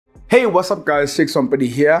Hey, what's up guys, Rampedi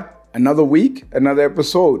here. Another week, another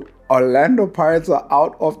episode. Orlando Pirates are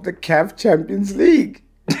out of the CAF Champions League.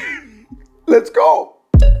 Let's go.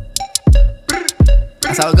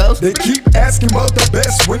 That's how it goes? They keep asking about the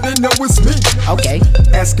best when they know it's me. Okay.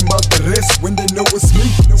 Asking about the rest when they know it's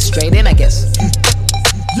me. Straight in, I guess.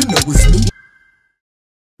 You know it's me.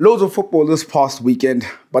 Loads of football this past weekend,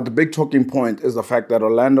 but the big talking point is the fact that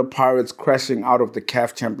Orlando Pirates crashing out of the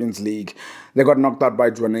CAF Champions League. They got knocked out by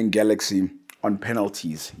Jwaneng Galaxy on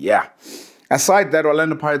penalties. Yeah. Aside that,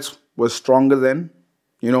 Orlando Pirates was stronger then.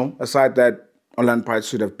 Aside that, Orlando Pirates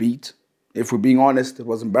should have beat. If we're being honest, it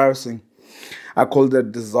was embarrassing. I called it a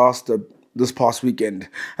disaster this past weekend.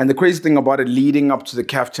 And the crazy thing about it leading up to the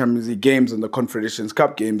CAF Champions League games and the Confederations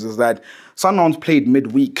Cup games is that Sundowns played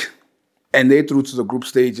midweek and they through to the group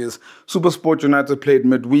stages. SuperSport United played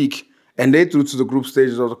midweek and they through to the group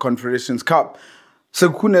stages of the Confederations Cup.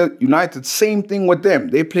 Sekhukhune United, same thing with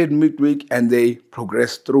them. They played midweek and they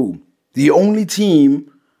progressed through. The only team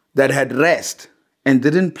that had rest and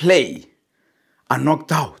didn't play are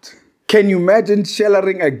knocked out. Can you imagine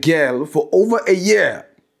shellering a girl for over a year?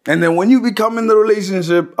 And then when you become in the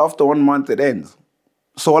relationship, after 1 month, it ends.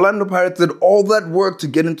 So Orlando Pirates did all that work to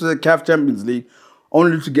get into the CAF Champions League,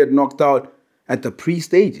 only to get knocked out at the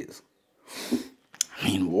pre-stages. I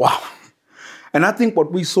mean, wow. And I think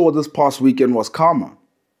what we saw this past weekend was karma.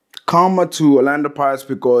 Karma to Orlando Pirates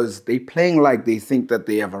because they playing like they think that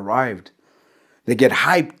they have arrived. They get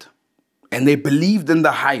hyped and they believed in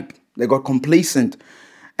the hype. They got complacent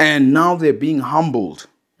and now they're being humbled.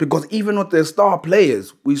 Because even with their star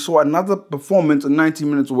players, we saw another performance in 90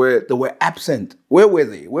 minutes where they were absent. Where were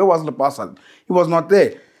they? Where was Lepasa? He was not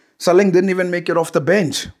there. Saling didn't even make it off the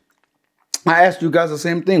bench. I asked you guys the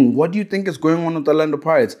same thing. What do you think is going on with the Orlando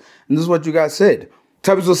Pirates? And this is what you guys said.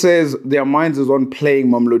 Tabiso says their minds is on playing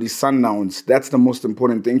Mamelodi Sundowns. That's the most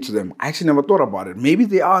important thing to them. I actually never thought about it. Maybe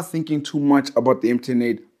they are thinking too much about the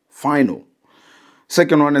MTN8 final.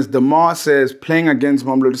 Second one is Demar says playing against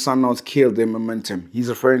Mamelodi Sundowns killed their momentum. He's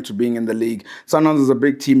referring to being in the league. Sundowns is a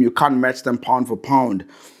big team. You can't match them pound for pound.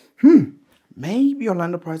 Maybe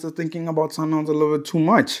Orlando Pirates are thinking about Sundowns a little bit too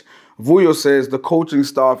much. Vuyo says the coaching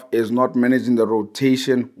staff is not managing the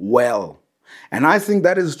rotation well. And I think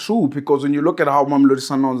that is true because when you look at how Mamelodi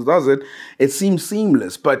Sundowns does it, it seems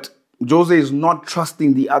seamless. But Jose is not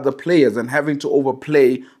trusting the other players and having to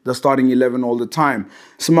overplay the starting 11 all the time.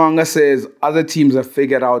 Simanga says other teams have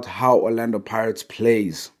figured out how Orlando Pirates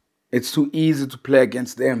plays. It's too easy to play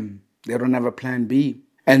against them. They don't have a plan B.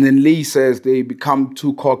 And then Lee says they become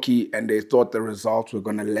too cocky and they thought the results were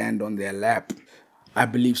going to land on their lap. I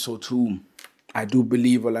believe so too. I do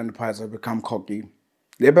believe Orlando Pirates have become cocky.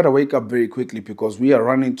 They better wake up very quickly because we are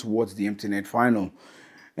running towards the MTN8 final.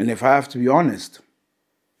 And if I have to be honest,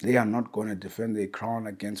 they are not going to defend their crown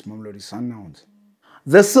against Mamelodi Sundowns.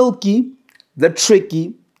 The silky, the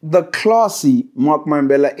tricky, the classy Mark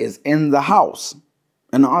Mayambela is in the house.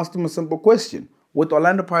 And I asked him a simple question. With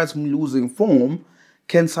Orlando Pirates losing form,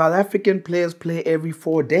 can South African players play every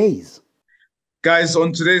 4 days? Guys,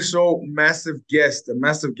 on today's show, a guest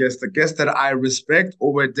that I respect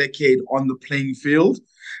over a decade on the playing field.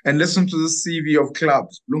 And listen to the CV of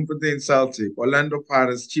clubs: Bloemfontein Celtic, Orlando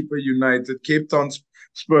Pirates, Chippa United, Cape Town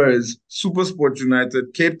Spurs, SuperSport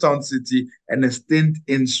United, Cape Town City, and a stint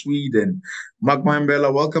in Sweden. Mark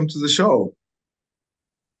Mayambela, welcome to the show.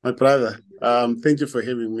 My brother, thank you for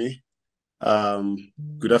having me.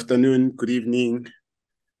 Good afternoon, good evening.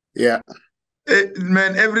 Yeah.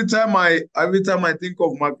 Man, every time I think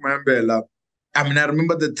of Mark Mayambela, I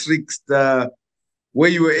remember the tricks, the way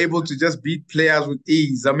you were able to just beat players with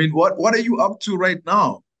ease. What are you up to right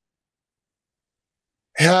now?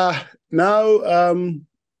 Yeah, now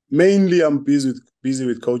mainly I'm busy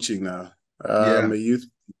with coaching now. I'm a youth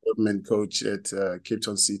development coach at Cape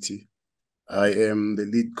Town City. I am the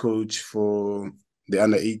lead coach for the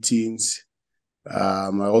under-18s. I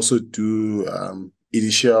also do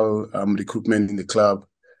initial recruitment in the club.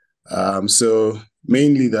 So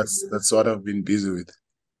mainly that's what I've been busy with.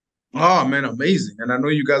 Oh, man, amazing. And I know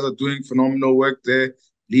you guys are doing phenomenal work there,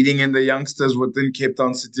 leading in the youngsters within Cape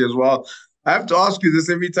Town City as well. I have to ask you this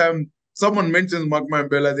every time someone mentions Mark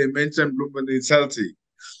Mayambela, they mention Bloemfontein Celtic.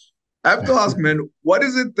 I have to ask, man, what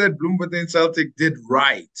is it that Bloemfontein Celtic did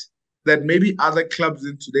right that maybe other clubs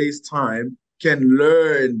in today's time can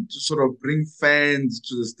learn to sort of bring fans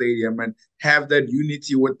to the stadium and have that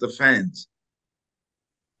unity with the fans?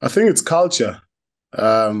 I think it's culture.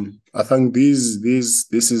 I think this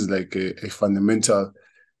is like a fundamental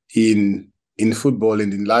in football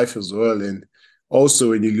and in life as well. And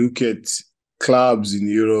also when you look at clubs in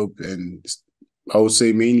Europe and I would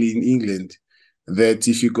say mainly in England, that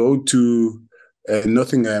if you go to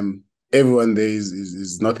Nottingham, everyone there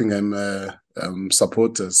is Nottingham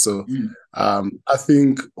supporters. So I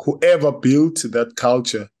think whoever built that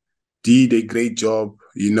culture did a great job,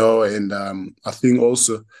 and I think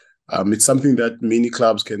also it's something that many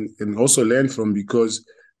clubs can also learn from, because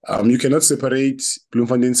you cannot separate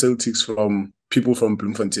Bloemfontein Celtics from people from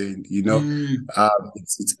Bloemfontein,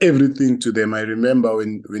 it's everything to them. I remember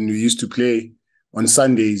when we used to play on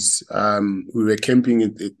Sundays, we were camping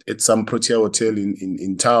at some Protea hotel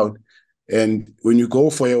in town. And when you go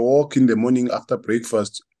for a walk in the morning after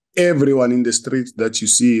breakfast, everyone in the street that you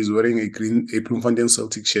see is wearing a Bloemfontein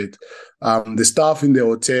Celtic shirt. The staff in the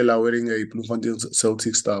hotel are wearing a Bloemfontein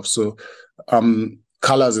Celtic stuff. So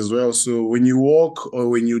colors as well. So when you walk or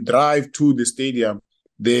when you drive to the stadium,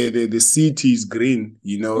 the city is green,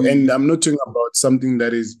 And I'm not talking about something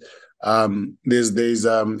that is there's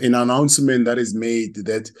an announcement that is made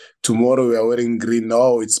that tomorrow we are wearing green.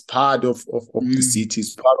 No, it's part of the city.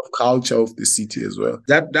 It's part of culture of the city as well.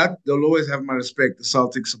 That they'll always have my respect, the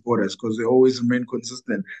Celtic supporters, because they always remain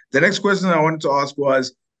consistent. The next question I wanted to ask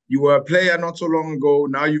was, you were a player not so long ago.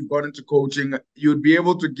 Now you've gone into coaching. You'd be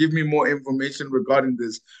able to give me more information regarding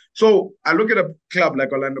this. So I look at a club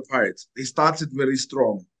like Orlando Pirates. They started very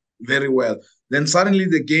strong, very well. Then suddenly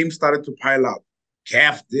the game started to pile up.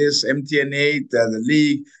 CAF this, MTN8, the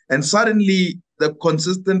league, and suddenly the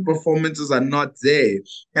consistent performances are not there.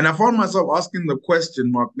 And I found myself asking the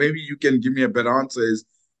question, Mark, maybe you can give me a better answer, is,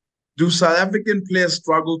 do South African players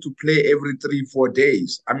struggle to play every 3-4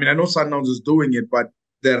 days? I mean, I know Sundowns is doing it, but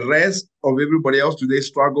the rest of everybody else, do they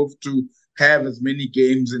struggle to have as many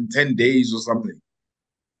games in 10 days or something?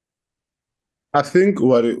 I think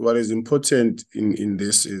what is important in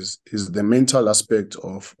this is the mental aspect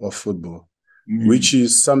of football. Which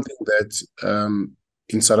is something that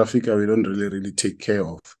in South Africa we don't really take care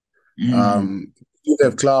of. You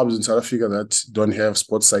have clubs in South Africa that don't have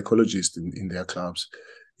sports psychologists in their clubs,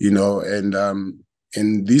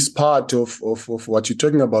 and this part of what you're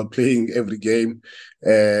talking about, playing every game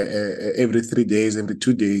every 3 days, every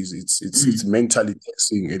 2 days, it's mentally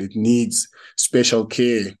taxing, and it needs special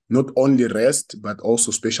care, not only rest but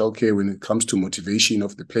also special care when it comes to motivation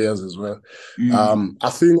of the players as well. I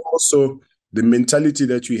think also the mentality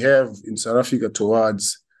that we have in South Africa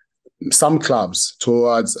towards some clubs,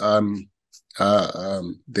 towards the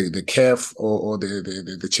CAF or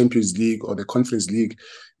the Champions League or the Conference League,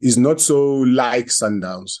 is not so like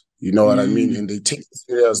Sundowns. You know what I mean? And they take it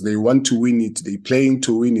serious. They want to win it. They're playing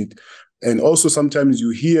to win it. And also sometimes you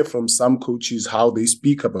hear from some coaches how they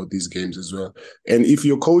speak about these games as well. And if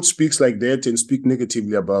your coach speaks like that and speak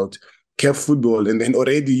negatively about CAF football, and then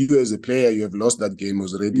already you as a player, you have lost that game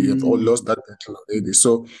already. You have all lost that battle already.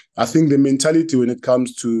 So I think the mentality when it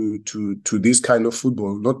comes to this kind of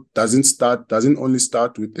football doesn't only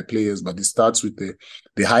start with the players, but it starts with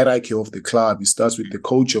the hierarchy of the club. It starts with the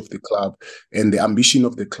coach of the club and the ambition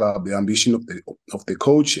of the club, the ambition of the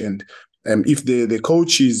coach. And if the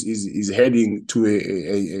coach is heading to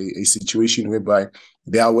a situation whereby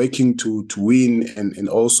they are working to win and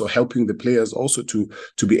also helping the players also to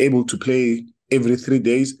be able to play every 3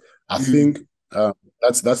 days, I think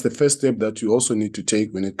that's the first step that you also need to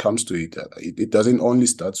take when it comes to it. It doesn't only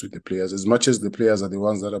start with the players, as much as the players are the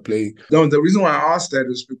ones that are playing. No, the reason why I asked that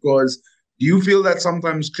is because, do you feel that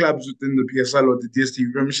sometimes clubs within the PSL or the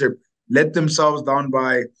DSTV Premiership let themselves down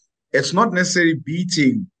by, it's not necessarily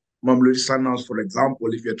beating Mamelodi Sundowns, for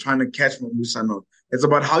example, if you're trying to catch Mamelodi Sundowns, it's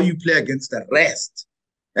about how you play against the rest.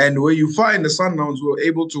 And where you find the Sundowns were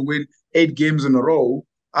able to win 8 games in a row,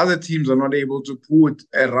 other teams are not able to put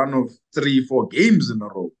a run of 3-4 games in a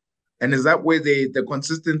row. And is that where the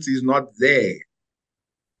consistency is not there?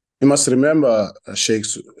 You must remember,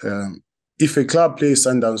 Sheiks, if a club plays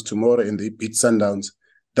Sundowns tomorrow and they beat Sundowns,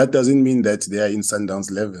 that doesn't mean that they are in Sundowns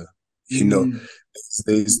level.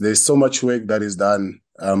 There's so much work that is done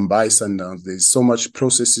by Sundowns. There's so much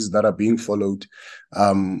processes that are being followed.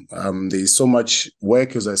 There's so much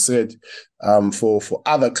work, as I said, for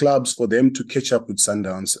other clubs, for them to catch up with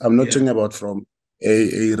Sundowns. I'm not talking about from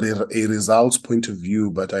a results point of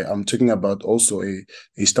view, but I'm talking about also a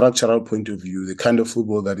structural point of view, the kind of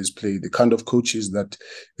football that is played, the kind of coaches that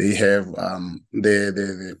they have.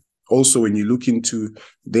 Also, when you look into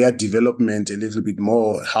their development a little bit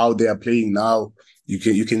more, how they are playing now,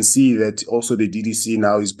 you can see that also the DDC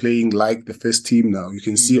now is playing like the first team now. You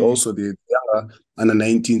can see also the younger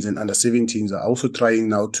under-19s and under-17s are also trying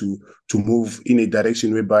now to move in a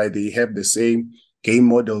direction whereby they have the same game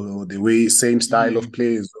model or the same style of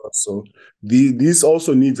play as well. So this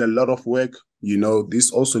also needs a lot of work.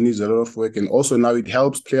 This also needs a lot of work. And also now it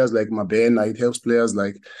helps players like Mabena, it helps players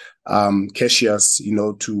like Cassius,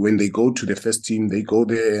 to when they go to the first team, they go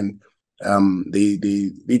there and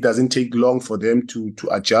it doesn't take long for them to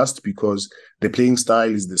adjust because the playing style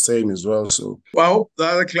is the same as well. So I hope the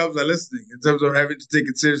other clubs are listening in terms of having to take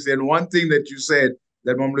it seriously. And one thing that you said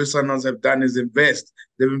that Mamelodi Sundowns have done is invest.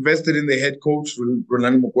 They've invested in the head coach,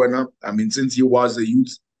 Rolando Moegoe. I mean, since he was a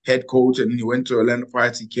youth head coach and he went to Orlando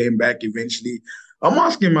Pirates, he came back eventually. I'm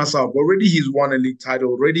asking myself, already he's won a league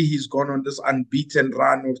title. Already he's gone on this unbeaten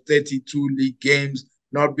run of 32 league games,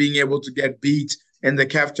 not being able to get beat in the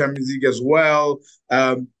CAF Champions League as well.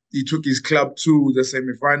 He took his club to the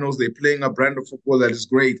semifinals. They're playing a brand of football that is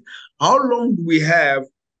great. How long do we have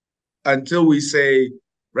until we say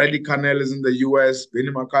Bradley Carnell is in the US,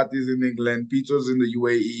 Benny McCarthy is in England, Peter's in the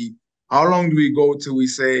UAE? How long do we go till we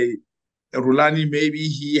say Rulani, maybe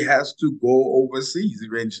he has to go overseas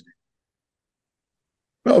eventually?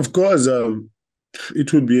 Well, of course,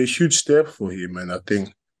 it would be a huge step for him, and I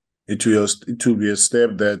think it will be a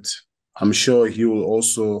step that I'm sure he will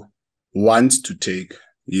also want to take,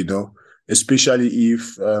 especially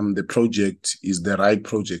if the project is the right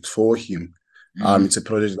project for him. It's a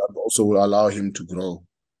project that also will allow him to grow.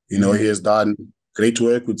 He has done great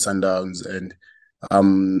work with Sundowns, and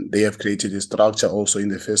they have created a structure also in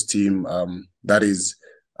the first team that is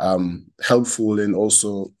helpful, and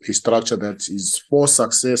also a structure that is for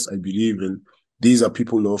success, I believe. And these are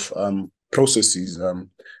people of processes,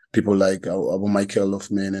 people like Abu Michael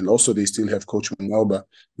Hoffman, and also they still have Coach Mayambela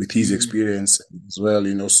with his experience as well.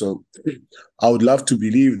 So I would love to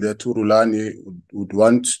believe that Rulani would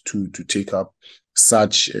want to take up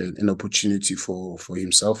such an opportunity for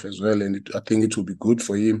himself as well, and I think it will be good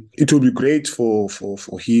for him. It will be great for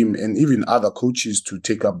him and even other coaches to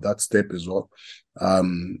take up that step as well.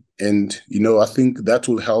 And I think that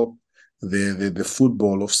will help the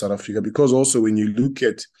football of South Africa, because also when you look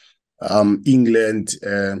at England,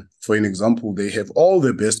 for an example, they have all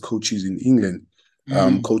the best coaches in England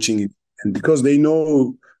coaching, and because they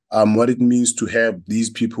know what it means to have these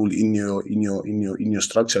people in your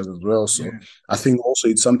structures as well. So I think also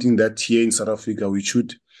it's something that here in South Africa we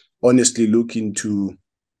should honestly look into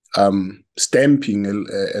stamping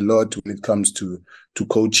a lot when it comes to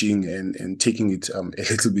coaching and taking it a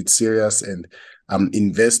little bit serious, and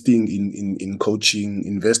investing in coaching,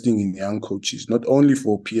 investing in young coaches, not only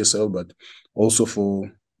for PSL but also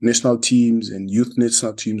for national teams and youth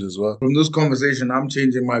national teams as well. From this conversation, I'm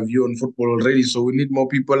changing my view on football already. So we need more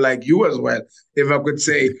people like you as well. If I could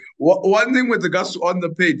say one thing with regards to on the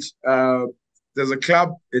pitch, there's a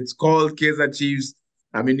club. It's called Kaizer Chiefs.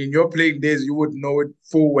 I mean, in your playing days, you would know it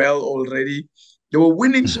full well already. They were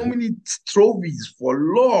winning so many trophies for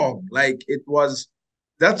long. Like it was,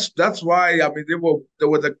 that's why. I mean, they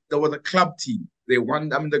were the club team. They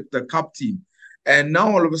won. I mean, the cup team. And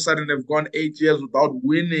now all of a sudden they've gone 8 years without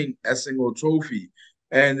winning a single trophy.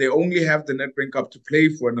 And they only have the Nedbank Cup to play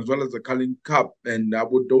for, and as well as the Culling Cup. And I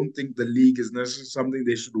don't think the league is necessarily something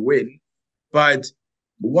they should win. But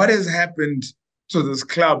what has happened to this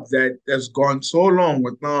club that has gone so long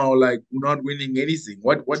with now like not winning anything?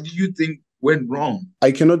 What do you think went wrong?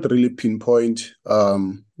 I cannot really pinpoint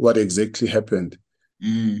what exactly happened.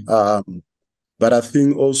 But I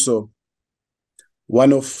think also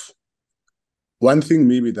one thing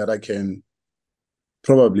maybe that I can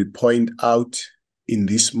probably point out in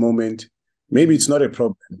this moment, maybe it's not a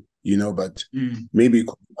problem, but maybe it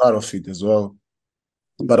could be part of it as well.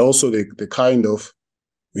 But also the kind of,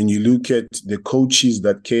 when you look at the coaches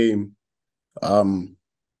that came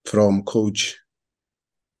from Coach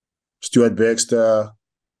Stuart Baxter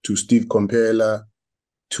to Steve Compella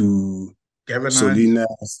to Kevin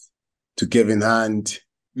Solinas to Kevin Hunt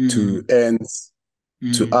to Ernst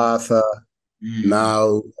to Arthur,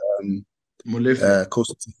 now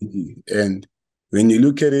Costa, and when you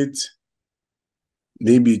look at it,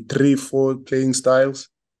 maybe 3-4 playing styles,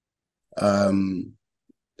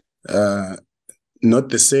 not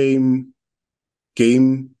the same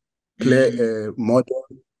game play model,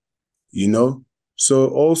 so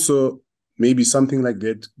also maybe something like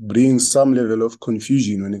that brings some level of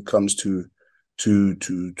confusion when it comes to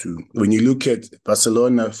when you look at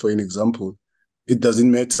Barcelona, for an example. It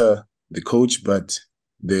doesn't matter the coach, but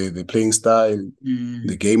the playing style,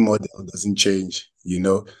 the game model doesn't change,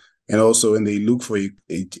 And also when they look for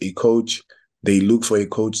a coach, they look for a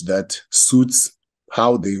coach that suits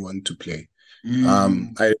how they want to play. I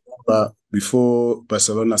remember before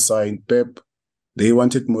Barcelona signed Pep, they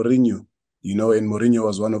wanted Mourinho, and Mourinho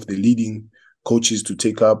was one of the leading coaches to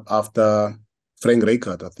take up after Frank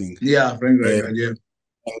Rijkaard, I think. Yeah, Frank Rijkaard, yeah.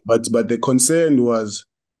 But the concern was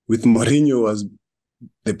with Mourinho was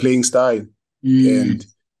the playing style. And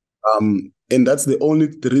And that's the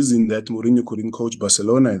reason that Mourinho couldn't coach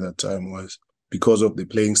Barcelona at that time, was because of the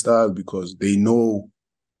playing style, because they know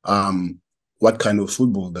what kind of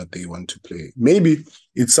football that they want to play. Maybe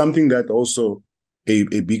it's something that also a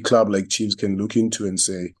big club like Chiefs can look into and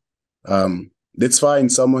say, let's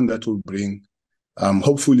find someone that will bring,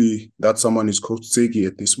 hopefully that someone is Coach Tseki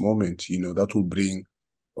at this moment, that will bring,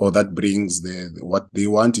 or that brings what they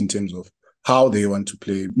want in terms of how they want to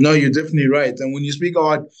play. No, you're definitely right. And when you speak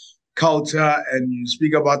about culture and you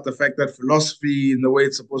speak about the fact that philosophy and the way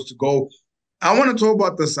it's supposed to go, I want to talk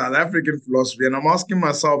about the South African philosophy. And I'm asking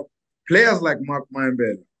myself, players like Mark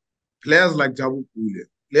Mayambela, players like Jabu Pule,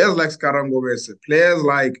 players like Skarangobese, players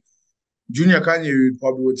like Junior Kanye, you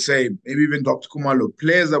probably would say, maybe even Dr. Kumalo,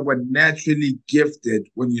 players that were naturally gifted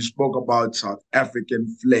when you spoke about South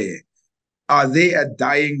African flair. Are they a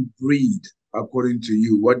dying breed, according to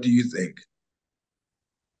you? What do you think?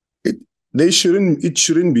 It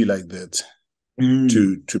shouldn't be like that,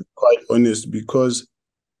 to be quite honest, because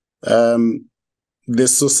the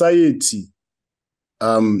society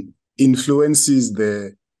influences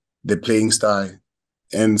the playing style,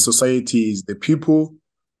 and society is the people.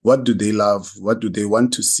 What do they love? What do they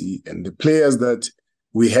want to see? And the players that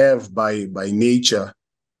we have by nature,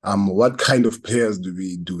 what kind of players do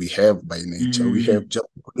we have by nature? We have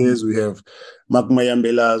players, we have Mark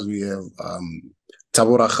Mayambelas, we have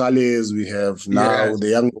Tabora Khales, we have now the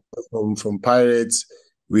young from Pirates,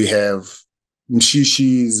 we have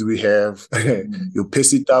Mshishis, we have your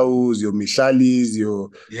Pesitaus, your Mishalis,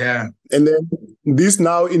 and then this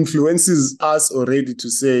now influences us already to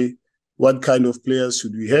say, what kind of players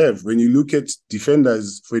should we have? When you look at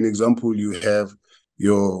defenders, for an example, you have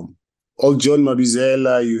your old John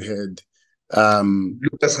Mabizela, you had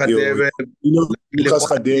Lucas Radebe. Lucas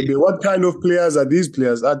Radebe. What kind of players are these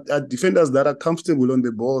players? Are defenders that are comfortable on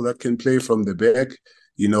the ball, that can play from the back.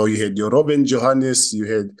 You had your Robin Johannes, you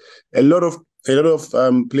had a lot of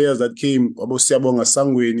players that came, Abo Siabonga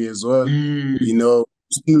Sangweni as well.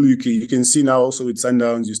 Still you can see now also with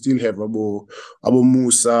Sundowns, you still have Abo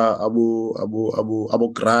Musa,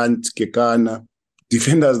 Abo Grant, Kekana,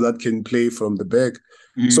 defenders that can play from the back.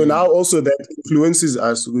 So now also that influences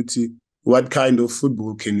us with what kind of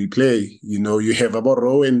football can we play. You have Abo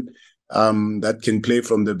Rowan that can play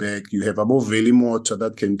from the back. You have Abo Velimota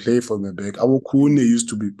that can play from the back. Abo Kune used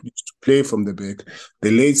to play from the back.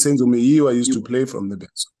 The late Senzo Meiwa used to play from the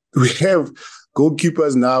back. So we have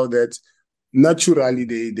goalkeepers now that naturally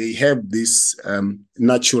they have this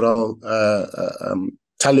natural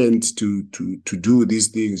talent to do these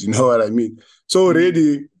things. You know what I mean? So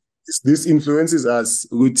already this influences us.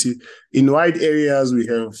 In wide areas, we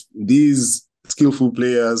have these skillful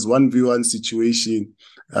players, 1v1 situation.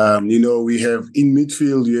 We have in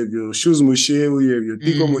midfield, you have your Shoes Mushewu, you have your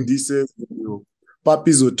Tiko Modise, your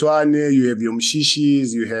Papi Zotwane, you have your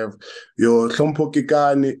Mshishis, you have your Hlompo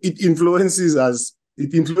Kekane. It influences us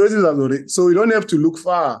already. So we don't have to look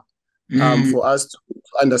far for us to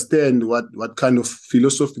understand what kind of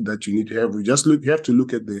philosophy that you need to have. You have to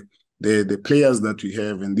look at the players that we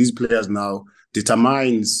have, and these players now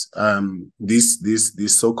determines this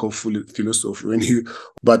so-called philosophy.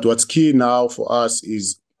 But what's key now for us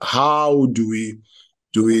is how do we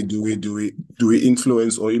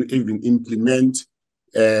influence or even implement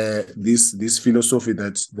this philosophy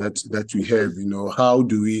that we have. How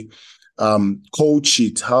do we coach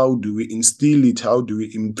it? How do we instill it? How do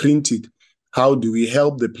we imprint it? How do we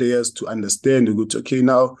help the players to understand? Okay,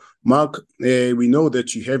 now, Mark, we know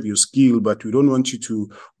that you have your skill, but we don't want you to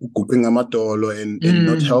and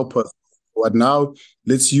not help us. But now,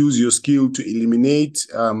 let's use your skill to eliminate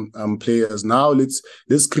players. Now, let's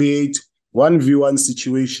create 1v1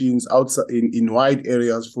 situations outside in wide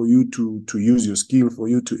areas for you to use your skill, for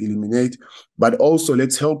you to eliminate. But also,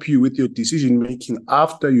 let's help you with your decision making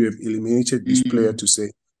after you have eliminated this player, to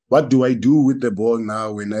say, what do I do with the ball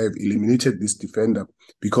now when I have eliminated this defender?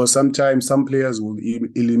 Because sometimes some players will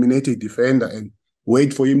eliminate a defender and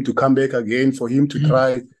wait for him to come back again, for him to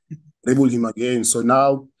try dribble him again. So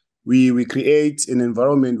now we create an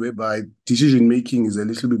environment whereby decision making is a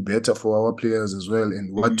little bit better for our players as well,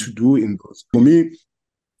 and what to do in those. For me,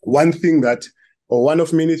 one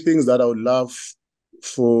of many things that I would love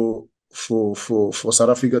for South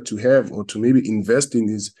Africa to have, or to maybe invest in,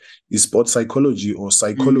 is sports psychology, or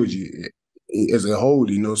psychology as a whole,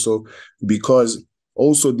 so because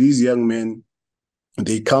also these young men,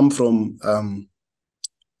 they come from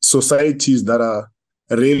societies that are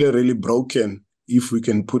really, really broken, if we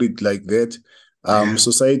can put it like that.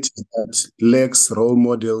 Societies that lacks role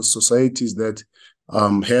models, societies that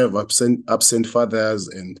have absent fathers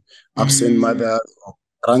and absent mothers,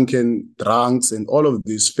 drunks and all of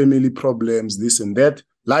these family problems, this and that,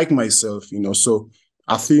 like myself, So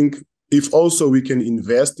I think if also we can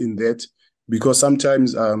invest in that, because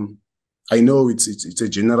sometimes I know it's a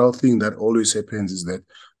general thing that always happens, is that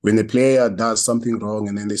when a player does something wrong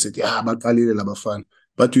and then they say,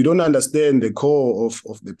 but we don't understand the core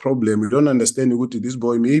of the problem. We don't understand this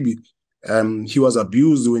boy, maybe he was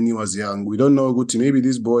abused when he was young. We don't know maybe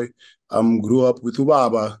this boy grew up with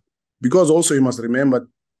ubaba. Because also you must remember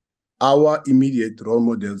our immediate role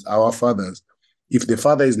models, our fathers. If the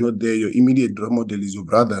father is not there, your immediate role model is your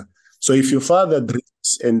brother. So if your father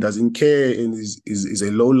drinks and doesn't care and is a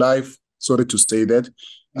low life, sorry to say that,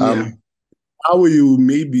 how will you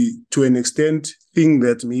maybe to an extent think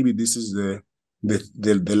that maybe this is the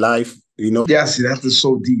life, Yeah, see, that is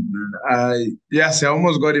so deep, man. I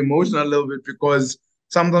almost got emotional a little bit, because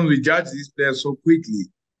sometimes we judge these players so quickly,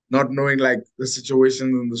 not knowing like the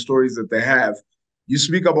situations and the stories that they have. You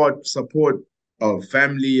speak about support of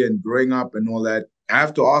family and growing up and all that. I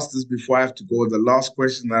have to ask this before I have to go. The last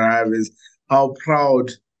question that I have is, how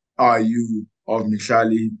proud are you of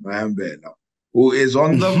Mayambela, who is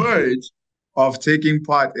on the verge of taking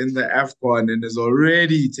part in the AFCON and is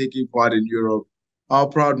already taking part in Europe? How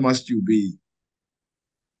proud must you be?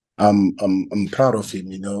 I'm proud of him,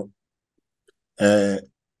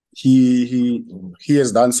 He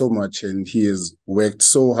has done so much, and he has worked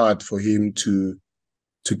so hard for him to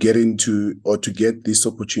get into, or to get this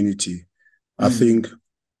opportunity. I think,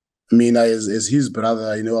 as his brother,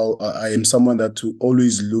 I am someone that to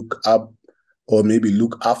always look up, or maybe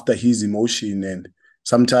look after his emotion. And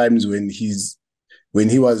sometimes when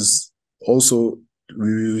he was also,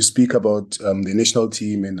 we speak about the national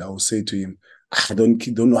team, and I will say to him, I don't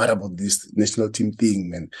know what about this national team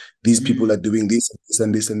thing, and these people are doing this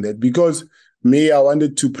and this and that. Because I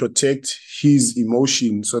wanted to protect his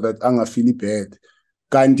emotion so that anga feel bad.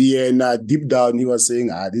 Kandi deep down he was saying,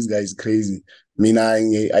 this guy is crazy.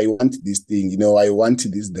 I want this thing, I want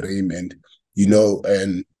this dream, and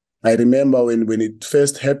and I remember when it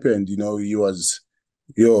first happened, he was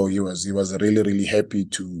really, really happy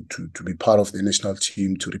to be part of the national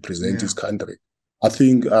team, to represent his country. I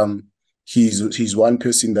think he's one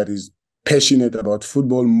person that is passionate about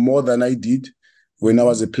football more than I did when I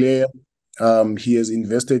was a player. He has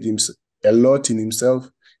invested a lot in himself.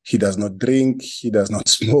 He does not drink. He does not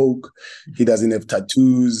smoke. He doesn't have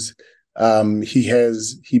tattoos.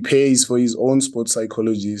 He pays for his own sports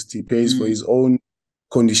psychologist. He pays for his own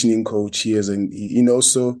conditioning coach. He has, and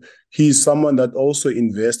so he's someone that also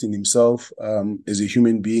invests in himself as a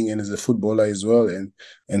human being and as a footballer as well.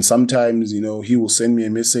 And sometimes, he will send me a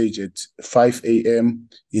message at 5 a.m.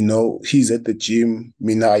 He's at the gym.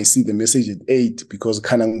 I see the message at 8 because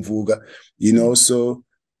kanang vuga, so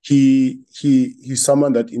he's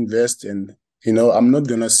someone that invests, and I'm not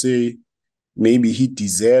gonna say maybe he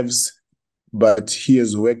deserves, but he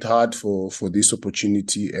has worked hard for this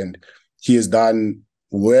opportunity, and he has done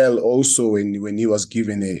well also when he was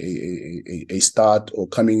given a start or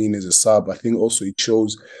coming in as a sub. I think also it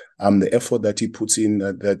shows the effort that he puts in,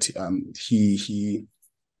 that he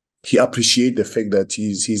appreciates the fact that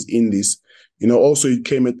he's in this. Also it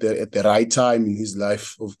came at the right time in his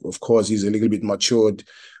life. Of course, he's a little bit matured,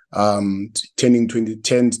 turning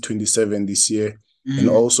 27 this year, and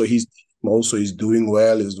also he's doing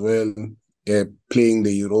well as well, playing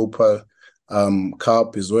the Europa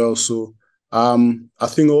Cup as well. So I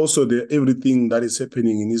think also everything that is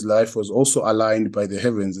happening in his life was also aligned by the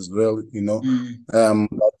heavens as well.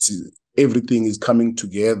 That everything is coming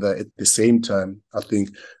together at the same time. I think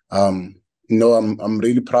I'm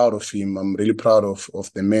really proud of him. I'm really proud of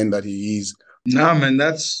the man that he is. Nah, man,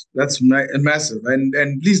 that's massive.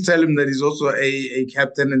 And please tell him that he's also a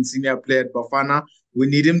captain and senior player at Bafana. We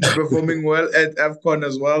need him to performing well at AFCON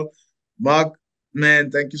as well. Mark,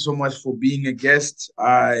 man, thank you so much for being a guest.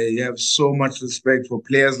 I have so much respect for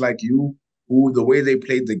players like you, who the way they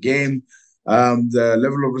played the game, the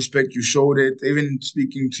level of respect you showed it. Even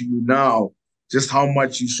speaking to you now, just how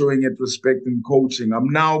much you're showing it respect in coaching. I'm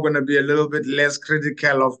now going to be a little bit less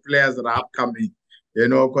critical of players that are upcoming.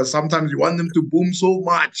 Because sometimes you want them to boom so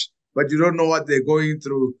much, but you don't know what they're going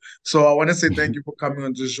through. So I want to say thank you for coming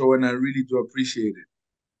on the show, and I really do appreciate it.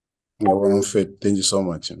 Thank you so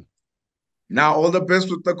much. Now, all the best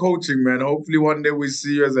with the coaching, man. Hopefully one day we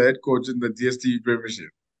see you as a head coach in the DSTV Premiership.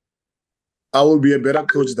 I will be a better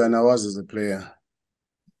coach than I was as a player.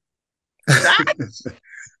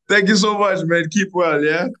 Thank you so much, man. Keep well,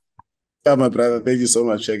 yeah? Yeah, my brother. Thank you so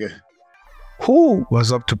much, Shege. Who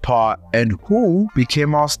was up to par and who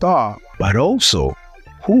became our star, but also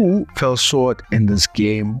who fell short in this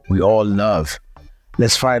game we all love?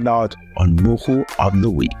 Let's find out on Moegoe of the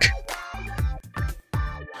Week.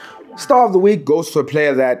 Star of the Week goes to a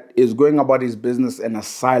player that is going about his business in a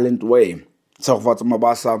silent way. Tshegofatso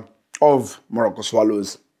Mabasa of Morocco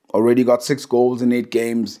Swallows. Already got 6 goals in 8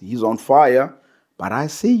 games. He's on fire. But I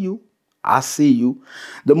see you. I see you.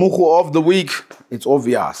 The Moegoe of the Week, it's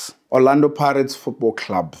obvious. Orlando Pirates Football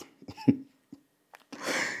Club.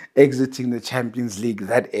 Exiting the Champions League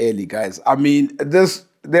that early, guys. I mean,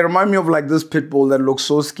 they remind me of like this pit bull that looks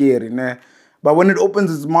so scary, né? But when it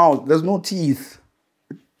opens its mouth, there's no teeth.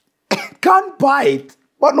 Can't bite.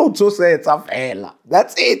 But no to say it's a fella.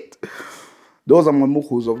 That's it. Those are my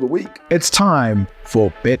Moegoes of the week. It's time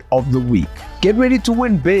for Bet of the Week. Get ready to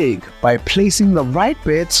win big by placing the right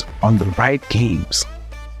bets on the right games.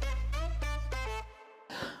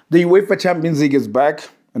 The UEFA Champions League is back.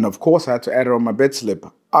 And of course, I had to add it on my bet slip.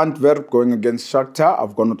 Antwerp going against Shakhtar.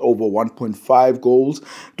 I've gone with over 1.5 goals.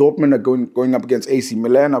 Dortmund are going up against AC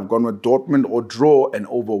Milan. I've gone with Dortmund or draw and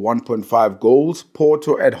over 1.5 goals.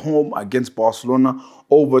 Porto at home against Barcelona,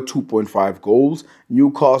 over 2.5 goals.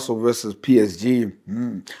 Newcastle versus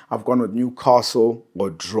PSG. I've gone with Newcastle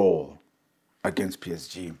or draw against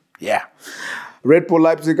PSG. Yeah. Red Bull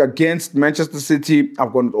Leipzig against Manchester City.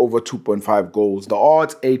 I've gone with over 2.5 goals. The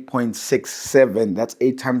odds, 8.67. That's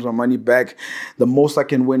 8 times my money back. The most I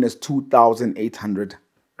can win is 2,800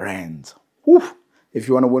 rands. Whew. If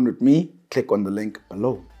you want to win with me, click on the link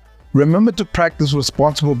below. Remember to practice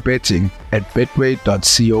responsible betting at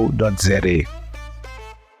betway.co.za.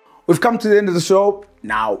 We've come to the end of the show.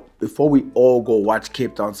 Now, before we all go watch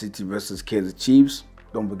Cape Town City versus Kaizer Chiefs,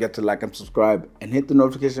 don't forget to like and subscribe and hit the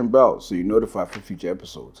notification bell so you're notified for future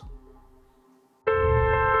episodes.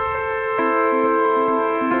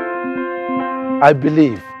 I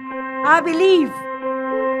believe. I believe.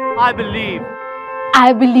 I believe.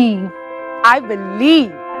 I believe. I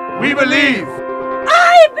believe. We believe.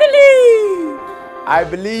 I believe. I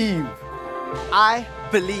believe. I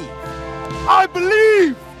believe. I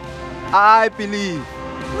believe. I believe.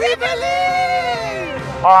 We believe.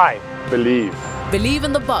 I believe. Believe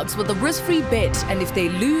in the Bucks with a risk-free bet, and if they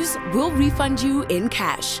lose, we'll refund you in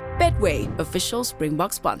cash. Betway, official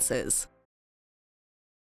Springbok sponsors.